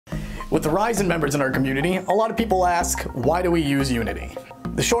With the rise in members in our community, a lot of people ask, why do we use Unity?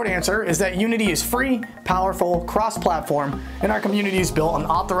 The short answer is that Unity is free, powerful, cross-platform, and our community is built on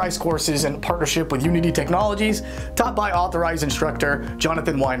authorized courses in partnership with Unity Technologies, taught by authorized instructor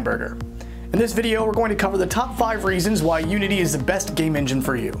Jonathan Weinberger. In this video, we're going to cover the top 5 reasons why Unity is the best game engine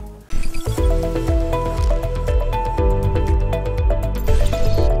for you.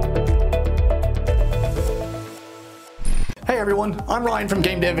 Hey everyone, I'm Ryan from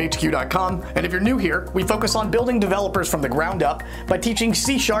GameDevHQ.com, and if you're new here, we focus on building developers from the ground up by teaching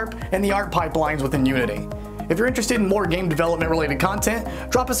C# and the art pipelines within Unity. If you're interested in more game development related content,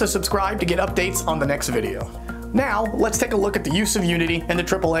 drop us a subscribe to get updates on the next video. Now, let's take a look at the use of Unity in the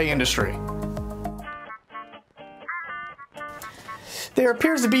AAA industry. There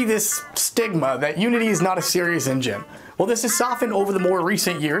appears to be this stigma that Unity is not a serious engine. Well, this has softened over the more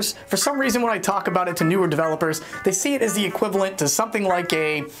recent years. For some reason, when I talk about it to newer developers, they see it as the equivalent to something like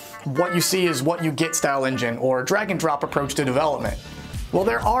a what you see is what you get style engine or drag and drop approach to development. Well,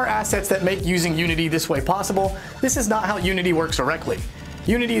 there are assets that make using Unity this way possible. This is not how Unity works directly.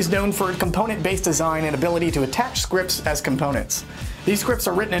 Unity is known for component-based design and ability to attach scripts as components. These scripts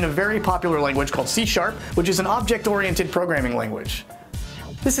are written in a very popular language called C#, which is an object-oriented programming language.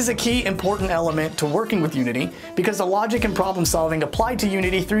 This is a key important element to working with Unity because the logic and problem solving applied to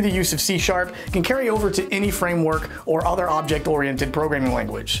Unity through the use of C# can carry over to any framework or other object-oriented programming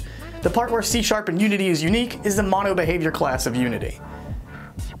language. The part where C# and Unity is unique is the mono-behavior class of Unity.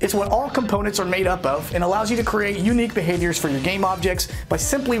 It's what all components are made up of and allows you to create unique behaviors for your game objects by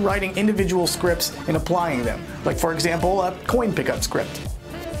simply writing individual scripts and applying them, like for example a coin pickup script.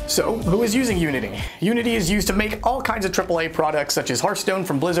 So, who is using Unity? Unity is used to make all kinds of AAA products such as Hearthstone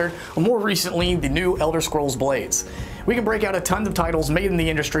from Blizzard, or more recently, the new Elder Scrolls Blades. We can break out a ton of titles made in the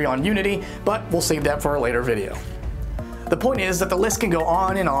industry on Unity, but we'll save that for a later video. The point is that the list can go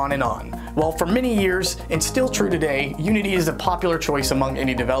on and on and on. Well, for many years, and still true today, Unity is a popular choice among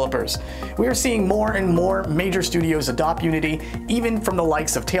indie developers. We are seeing more and more major studios adopt Unity, even from the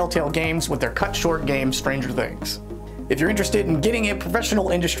likes of Telltale Games with their cut-short game Stranger Things. If you're interested in getting a professional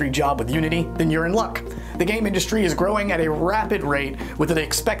industry job with Unity, then you're in luck. The game industry is growing at a rapid rate with an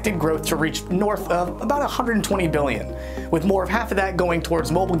expected growth to reach north of about 120 billion, with more of half of that going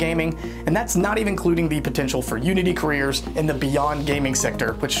towards mobile gaming, and that's not even including the potential for Unity careers in the beyond gaming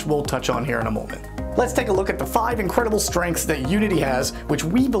sector, which we'll touch on here in a moment. Let's take a look at the 5 incredible strengths that Unity has, which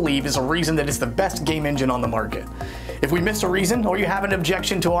we believe is a reason that it's the best game engine on the market. If we missed a reason, or you have an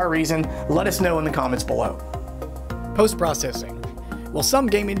objection to our reason, let us know in the comments below. Post-processing. While some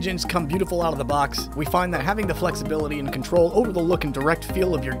game engines come beautiful out of the box, we find that having the flexibility and control over the look and direct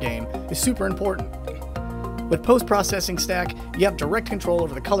feel of your game is super important. With Post-Processing Stack, you have direct control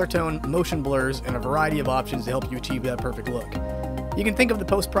over the color tone, motion blurs, and a variety of options to help you achieve that perfect look. You can think of the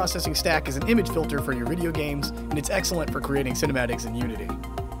Post-Processing Stack as an image filter for your video games, and it's excellent for creating cinematics in Unity.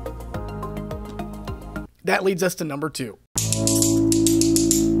 That leads us to number 2.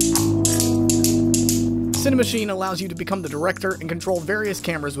 Cinemachine allows you to become the director and control various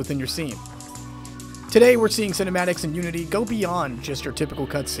cameras within your scene. Today we're seeing cinematics in Unity go beyond just your typical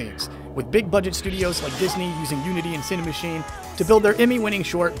cutscenes, with big budget studios like Disney using Unity and Cinemachine to build their Emmy-winning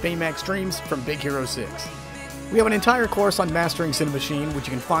short Baymax Dreams from Big Hero 6. We have an entire course on mastering Cinemachine, which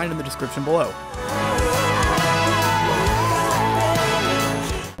you can find in the description below.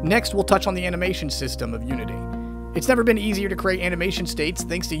 Next, we'll touch on the animation system of Unity. It's never been easier to create animation states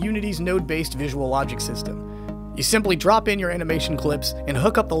thanks to Unity's node-based visual logic system. You simply drop in your animation clips and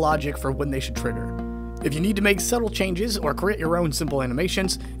hook up the logic for when they should trigger. If you need to make subtle changes or create your own simple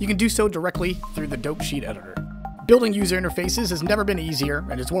animations, you can do so directly through the Dope Sheet editor. Building user interfaces has never been easier,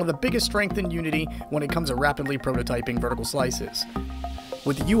 and it's one of the biggest strengths in Unity when it comes to rapidly prototyping vertical slices.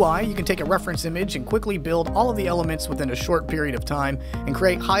 With the UI, you can take a reference image and quickly build all of the elements within a short period of time and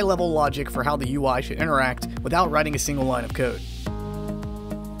create high-level logic for how the UI should interact without writing a single line of code.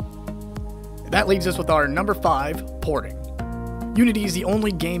 That leaves us with our number 5, porting. Unity is the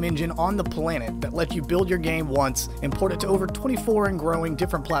only game engine on the planet that lets you build your game once and port it to over 24 and growing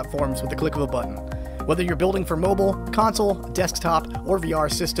different platforms with the click of a button. Whether you're building for mobile, console, desktop, or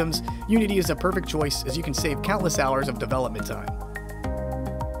VR systems, Unity is a perfect choice as you can save countless hours of development time.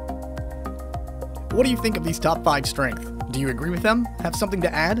 What do you think of these top 5 strengths? Do you agree with them? Have something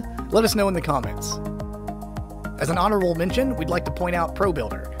to add? Let us know in the comments. As an honorable mention, we'd like to point out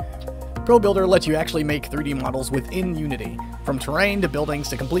ProBuilder. ProBuilder lets you actually make 3D models within Unity. From terrain to buildings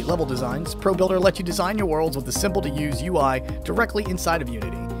to complete level designs, ProBuilder lets you design your worlds with a simple-to-use UI directly inside of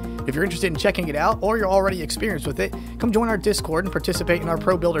Unity. If you're interested in checking it out, or you're already experienced with it, come join our Discord and participate in our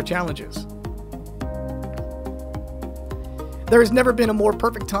ProBuilder challenges. There has never been a more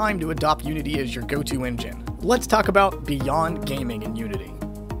perfect time to adopt Unity as your go-to engine. Let's talk about beyond gaming in Unity.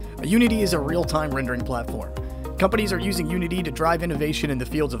 Unity is a real-time rendering platform. Companies are using Unity to drive innovation in the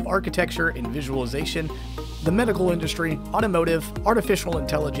fields of architecture and visualization, the medical industry, automotive, artificial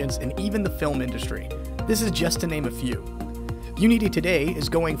intelligence, and even the film industry. This is just to name a few. Unity today is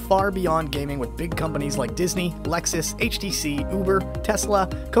going far beyond gaming with big companies like Disney, Lexus, HTC, Uber, Tesla,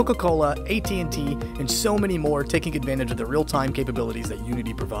 Coca-Cola, AT&T, and so many more taking advantage of the real-time capabilities that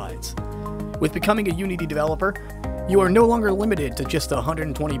Unity provides. With becoming a Unity developer, you are no longer limited to just the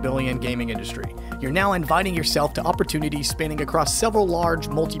 120 billion gaming industry. You're now inviting yourself to opportunities spanning across several large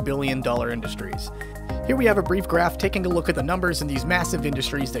multi-billion-dollar industries. Here we have a brief graph taking a look at the numbers in these massive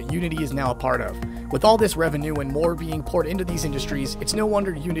industries that Unity is now a part of. With all this revenue and more being poured into these industries, it's no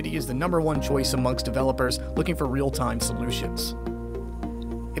wonder Unity is the #1 choice amongst developers looking for real-time solutions.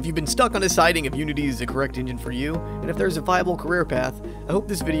 If you've been stuck on deciding if Unity is the correct engine for you, and if there's a viable career path, I hope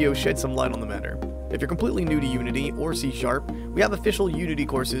this video sheds some light on the matter. If you're completely new to Unity or C#, we have official Unity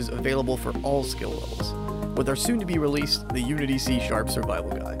courses available for all skill levels, with our soon-to-be-released The Unity C#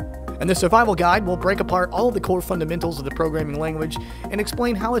 Survival Guide. And the Survival Guide will break apart all of the core fundamentals of the programming language and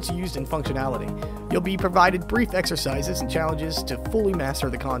explain how it's used in functionality. You'll be provided brief exercises and challenges to fully master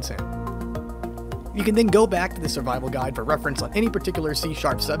the content. You can then go back to the Survival Guide for reference on any particular C#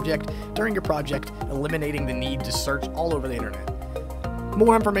 subject during your project, eliminating the need to search all over the internet.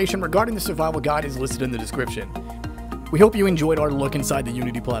 More information regarding the Survival Guide is listed in the description. We hope you enjoyed our look inside the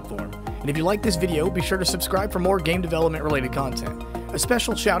Unity platform. And if you like this video, be sure to subscribe for more game development related content. A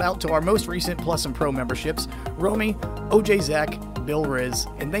special shout out to our most recent Plus and Pro memberships, Romy, OJ Zach, Bill Riz,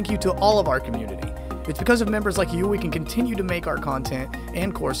 and thank you to all of our community. It's because of members like you we can continue to make our content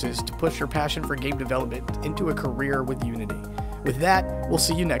and courses to push your passion for game development into a career with Unity. With that, we'll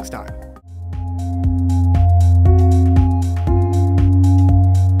see you next time.